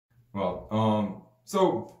Well,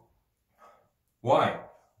 so why?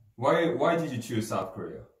 Why did you choose South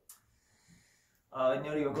Korea? I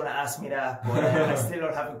knew you were going to ask me that, but I still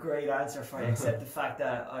don't have a great answer for you, except the fact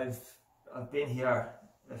that I've been here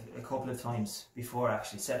a couple of times before I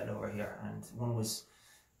actually settled over here, and one was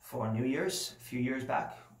for New Year's a few years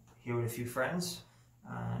back, here with a few friends,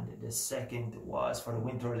 and the second was for the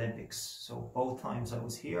Winter Olympics. So both times I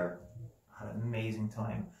was here, I had an amazing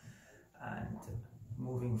time, and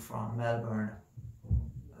moving from Melbourne,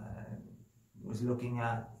 was looking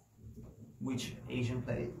at which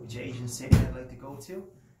Asian city I'd like to go to,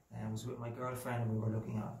 and I was with my girlfriend, and we were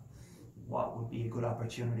looking at what would be a good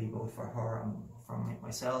opportunity both for her and for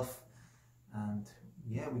myself. And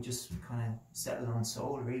yeah, we just kind of settled on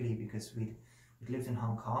Seoul really, because we'd lived in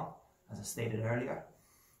Hong Kong, as I stated earlier,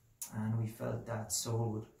 and we felt that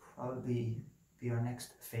Seoul would probably be our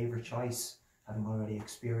next favorite choice, having already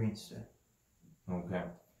experienced it. Okay.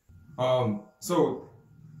 So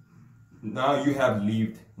now you have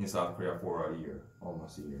lived in South Korea for a year,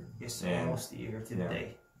 almost a year. Yes, almost a year to the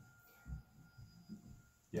day.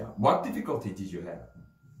 Yeah. What difficulty did you have?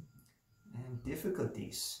 And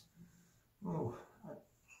difficulties? Oh,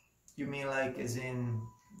 you mean like as in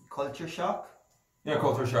culture shock? Yeah,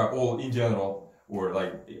 culture shock, or in general, or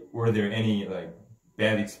like, were there any like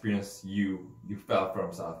bad experience you felt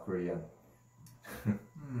from South Korea?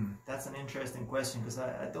 That's an interesting question, because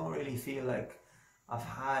I don't really feel like I've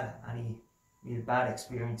had any real bad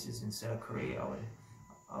experiences in South Korea.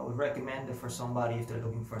 I would recommend it for somebody if they're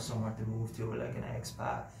looking for somewhere to move to, like an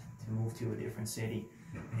expat, to move to a different city.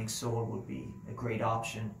 I think Seoul would be a great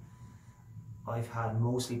option. I've had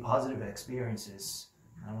mostly positive experiences,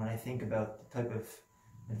 and when I think about the type of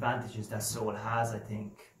advantages that Seoul has, I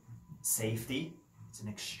think safety. It's an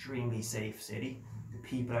extremely safe city. The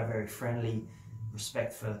people are very friendly,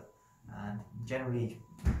 respectful, and generally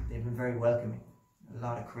they've been very welcoming. A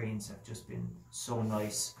lot of Koreans have just been so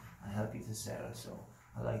nice and help you to settle, so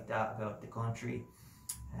I like that about the country.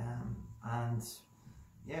 And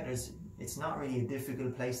yeah, it's not really a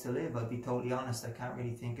difficult place to live, I'll be totally honest. I can't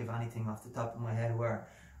really think of anything off the top of my head where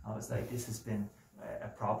I was like, this has been a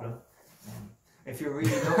problem. If you're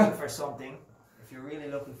really looking for something, if you're really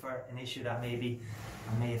looking for an issue that maybe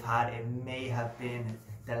I may have had, it may have been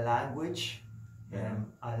the language.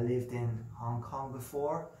 I lived in Hong Kong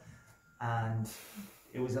before, and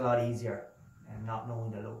it was a lot easier not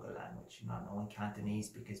knowing the local language, not knowing Cantonese,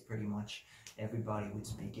 because pretty much everybody would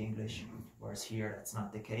speak English, whereas here that's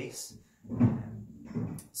not the case.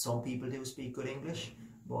 Some people do speak good English,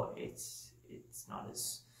 but it's not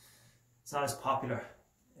as popular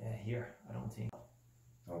here, I don't think.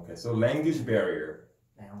 Okay, so language barrier,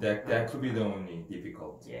 that could be the only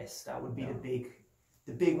difficulty. Yes, that would be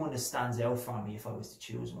the big one that stands out for me if I was to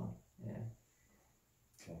choose one. Yeah.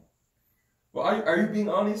 Okay. Well, are you being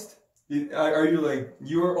honest? Are you like,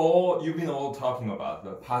 you've been all talking about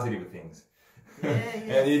the positive things? Yeah.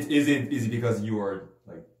 And is it because you are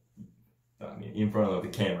like, I mean, in front of the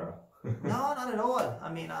camera? No, not at all.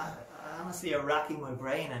 I mean, I honestly am racking my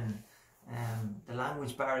brain, and the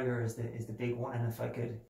language barrier is the big one. And if I could